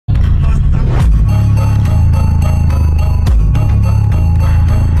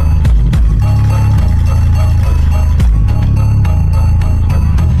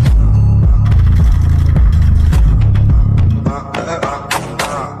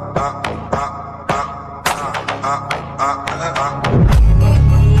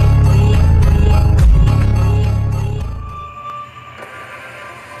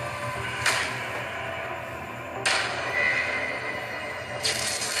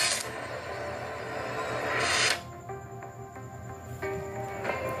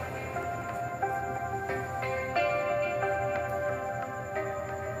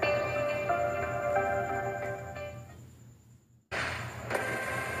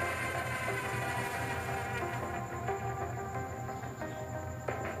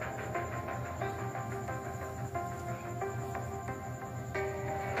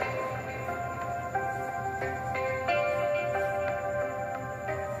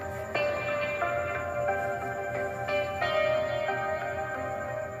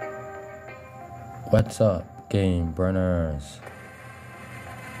What's up, game runners?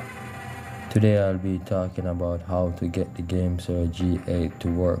 Today I'll be talking about how to get the Gamesir G8 to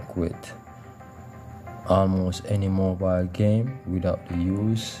work with almost any mobile game without the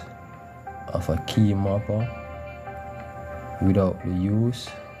use of a key mapper, without the use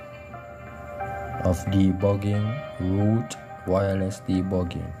of debugging, root wireless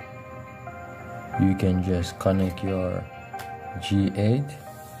debugging. You can just connect your G8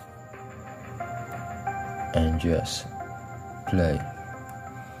 and just play.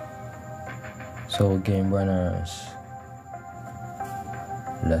 So game runners,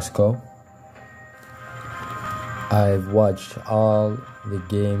 let's go. I've watched all the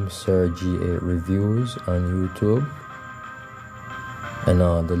Gamesir G8 reviews on YouTube and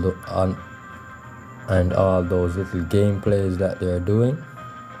all those little gameplays that they're doing,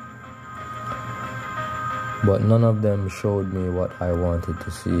 but none of them showed me what I wanted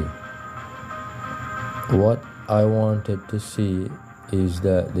to see. What I wanted to see is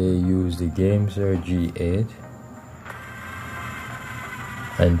that they use the Gamesir G8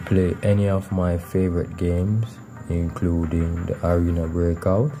 and play any of my favorite games, including the Arena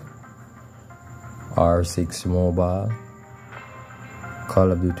Breakout, R6 Mobile,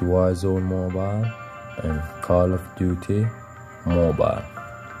 Call of Duty Warzone Mobile, and Call of Duty Mobile.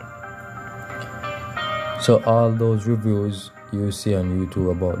 So all those reviews you see on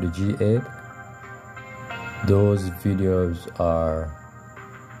YouTube about the G8, those videos are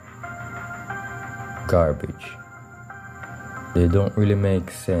garbage. They don't really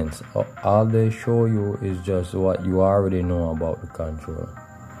make sense. All they show you is just what you already know about the controller.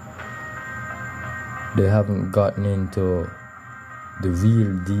 They haven't gotten into the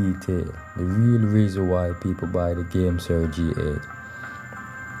real detail, the real reason why people buy the Gamesir G8.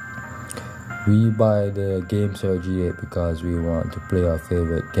 We buy the Gamesir G8 because we want to play our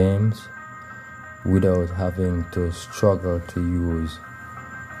favorite games without having to struggle to use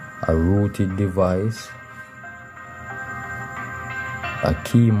a rooted device, a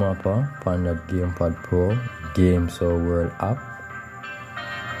key mapper on that Gamepad Pro, Gamesir World app,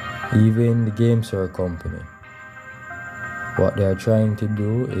 even the Gamesir company. What they are trying to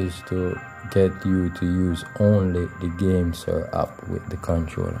do is to get you to use only the Gamesir app with the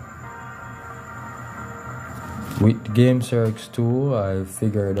controller. With Gamesir X2, I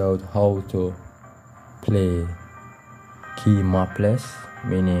figured out how to play Keymappless,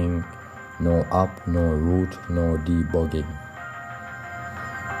 meaning no app, no root, no debugging.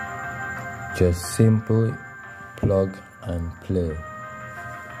 Just simply plug and play.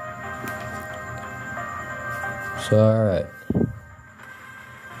 So alright,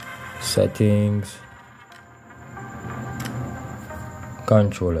 settings,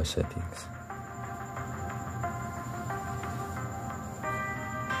 controller settings.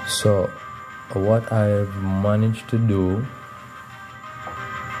 So what I've managed to do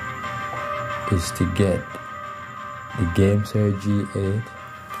is to get the Gamesir G8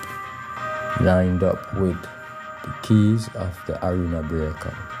 lined up with the keys of the Arena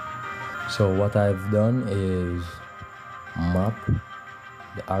Breakout. So what I've done is map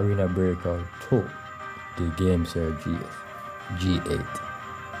the Arena Breakout to the Gamesir G8.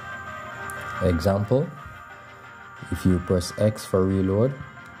 Example, if you press X for reload,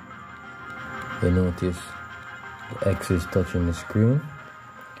 you notice the X is touching the screen.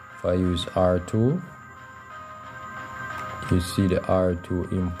 If I use R2, you see the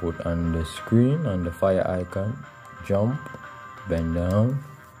R2 input on the screen, on the fire icon. Jump, bend down.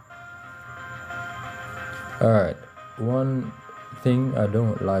 Alright, one thing I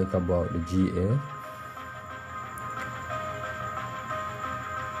don't like about the G8,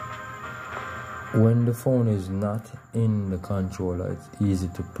 when the phone is not in the controller, it's easy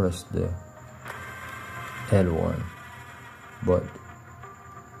to press the L1, but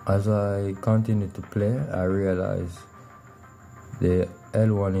as I continue to play, I realize the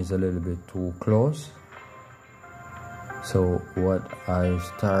L1 is a little bit too close. So what I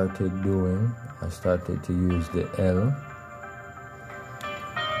started doing, I started to use the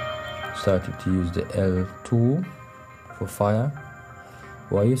L2 for fire.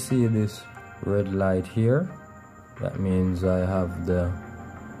 Well, you see this red light here, that means I have the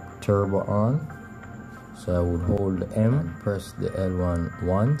turbo on. So I would hold the M and press the L1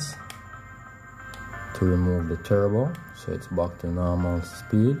 once to remove the turbo, so it's back to normal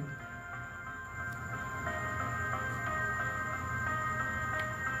speed.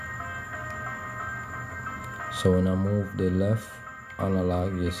 So when I move the left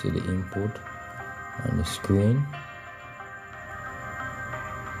analog, you see the input on the screen.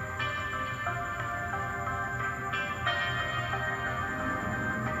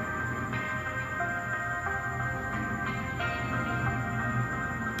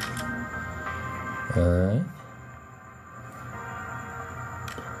 Alright.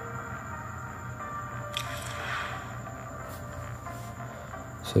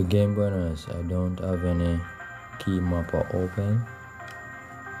 So game runners, I don't have any Keymapper open.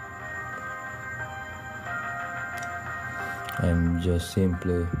 I'm just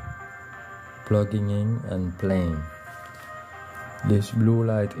simply plugging in and playing. This blue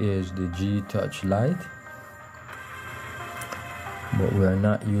light is the G touch light, but we're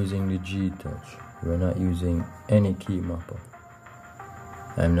not using the G touch. We're not using any Keymapper.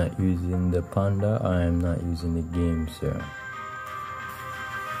 I'm not using the Panda, I am not using the Gamesir.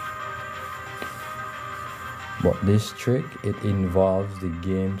 But this trick, it involves the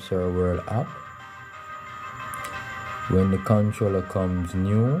Gamesir World app. When the controller comes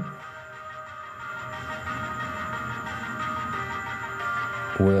new,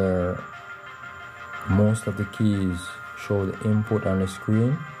 where most of the keys show the input on the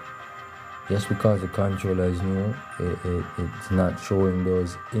screen, just because the controller is new, it's not showing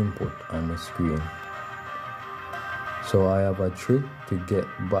those input on the screen. So I have a trick to get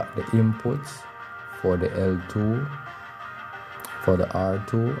back the inputs for the L2, for the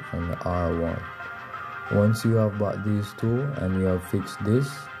R2 and the R1. Once you have bought these two and you have fixed this,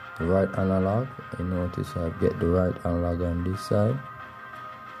 the right analog, you notice I get the right analog on this side,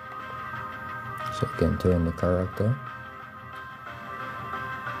 so I can turn the character.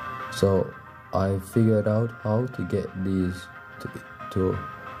 So I figured out how to get these to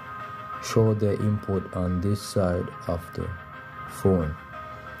show the input on this side of the phone.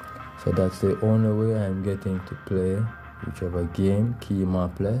 So that's the only way I'm getting to play whichever game,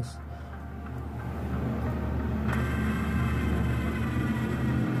 Keymappless.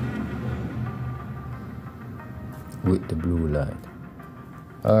 With the blue light.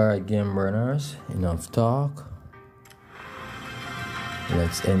 Alright, game runners, enough talk.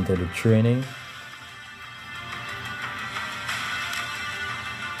 Let's enter the training.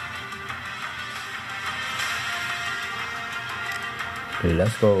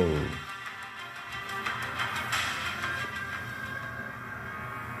 Let's go.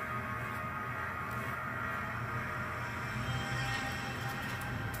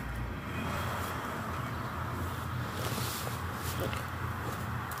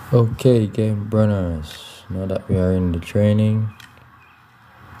 Okay, game runners, now that we are in the training,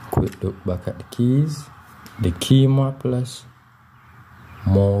 quick look back at the keys. The Keymappless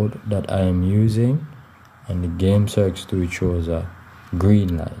mode that I am using and the Gamesir X2 shows a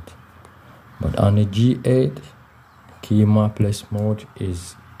green light, but on the G8 Keymappless mode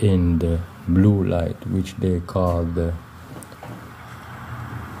is in the blue light, which they call the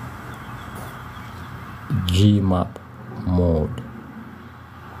Gmap mode.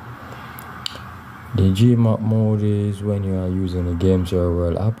 The Gmap mode is when you are using the Gamesir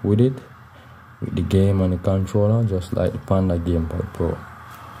World app with it, with the game and the controller, just like the Panda Gamepad Pro.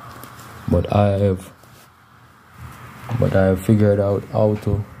 But I have figured out how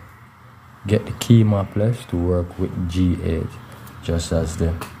to get the Keymappless to work with G8, just as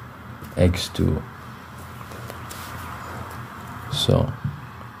the X2. So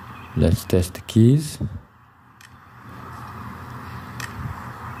let's test the keys.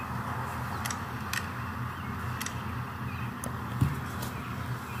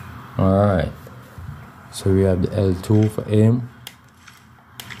 Alright, so we have the L2 for aim.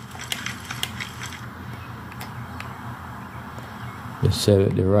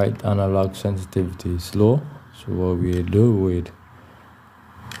 The right analog sensitivity is low. So what we do with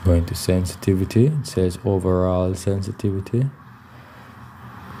going to sensitivity, it says overall sensitivity.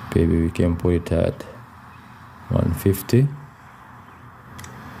 Maybe we can put it at 150.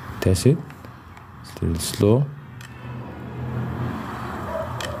 Test it. Still slow.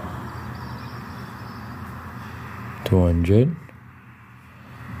 $200.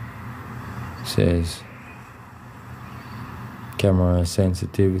 Says camera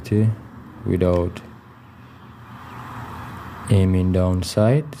sensitivity without aiming down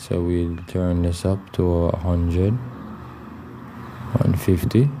sight, so we'll turn this up to 100,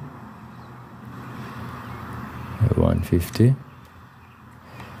 150, 150.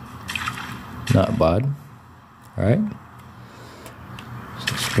 Not bad, right?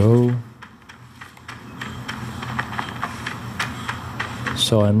 Let's go.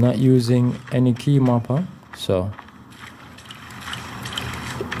 So I'm not using any Keymapper, so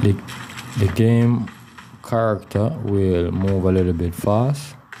the game character will move a little bit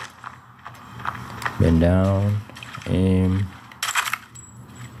fast. Bend down, aim.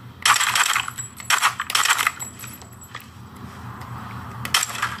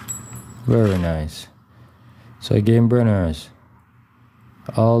 Very nice. So game runners,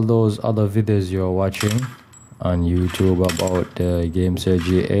 all those other videos you're watching on YouTube about the Gamesir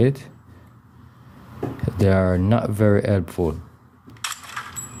G8, they are not very helpful.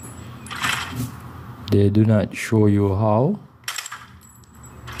 They do not show you how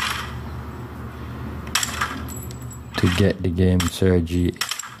to get the Gamesir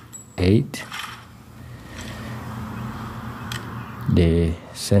G8, the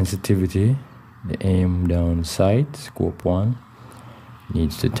sensitivity, the aim down sight, scope 1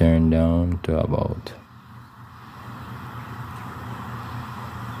 needs to turn down to about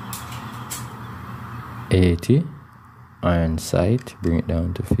 80. Iron sight, bring it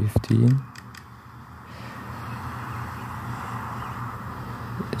down to 15.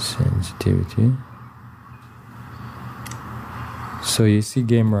 Sensitivity. So you see,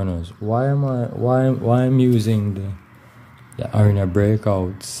 game runners, why I'm using the Arena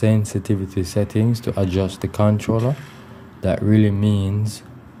Breakout sensitivity settings to adjust the controller? That really means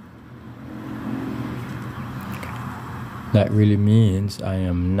I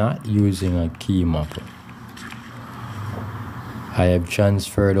am not using a Keymappless. I have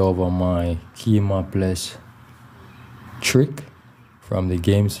transferred over my Keymappless trick from the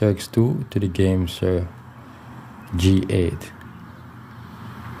Gamesir X2 to the Gamesir G8.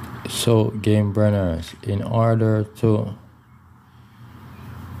 So, game runners, in order to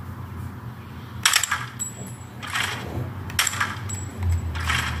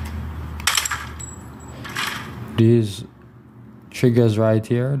these triggers right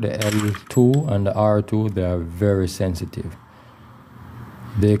here, the L2 and the R2, they are very sensitive.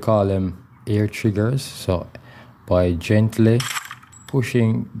 They call them air triggers. So by gently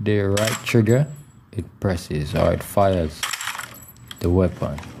pushing the right trigger, it presses or it fires the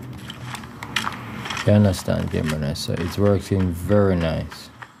weapon. You understand, game runners? So it's working very nice.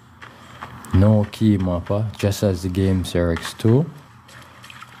 No key mapper, just as the Gamesir X2.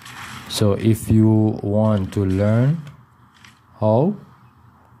 So if you want to learn how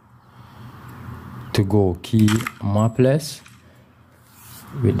to go Keymappless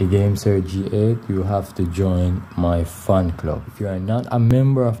with the Gamesir G8, you have to join my fan club. If you are not a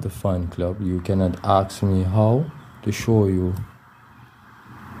member of the fan club, you cannot ask me how to show you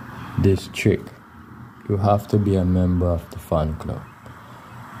this trick. You have to be a member of the fan club.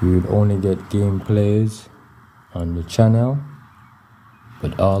 You will only get gameplays on the channel,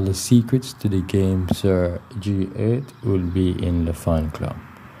 but all the secrets to the Gamesir G8 will be in the fan club.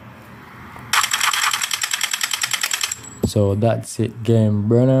 So that's it, game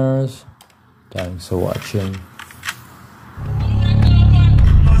runners. Thanks for watching.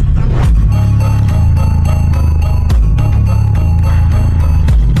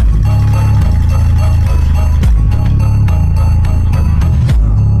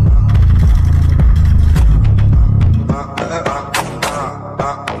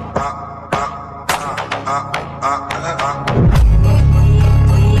 Uh,